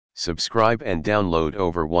Subscribe and download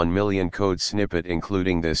over 1 million code snippet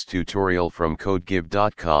including this tutorial from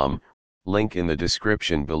codegive.com, link in the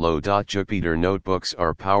description below. Jupyter Notebooks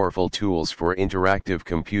are powerful tools for interactive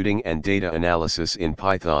computing and data analysis in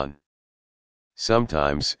Python.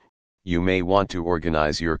 Sometimes, you may want to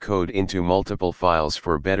organize your code into multiple files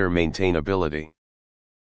for better maintainability.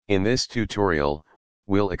 In this tutorial,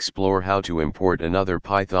 we'll explore how to import another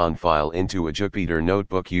Python file into a Jupyter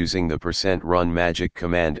Notebook using the %run magic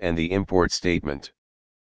command and the import statement.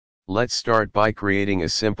 Let's start by creating a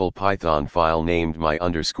simple Python file named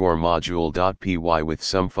my_module.py with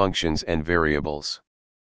some functions and variables.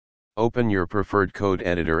 Open your preferred code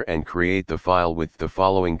editor and create the file with the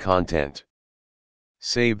following content.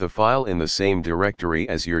 Save the file in the same directory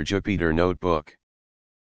as your Jupyter Notebook.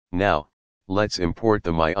 Now, let's import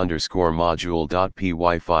the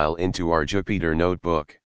my_module.py file into our Jupyter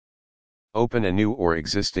Notebook. Open a new or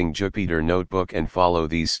existing Jupyter Notebook and follow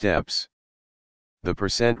these steps. The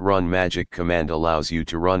 %run magic command allows you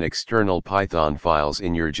to run external Python files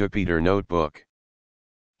in your Jupyter Notebook.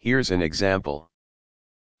 Here's an example.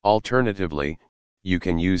 Alternatively, you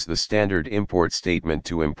can use the standard import statement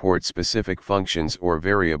to import specific functions or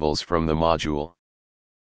variables from the module.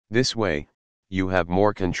 This way, you have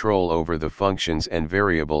more control over the functions and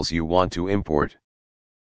variables you want to import.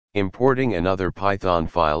 Importing another Python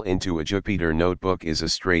file into a Jupyter Notebook is a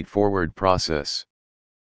straightforward process.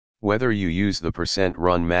 Whether you use the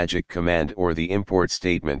 %run magic command or the import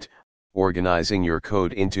statement, organizing your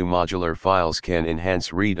code into modular files can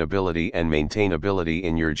enhance readability and maintainability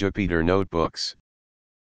in your Jupyter Notebooks.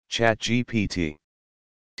 ChatGPT.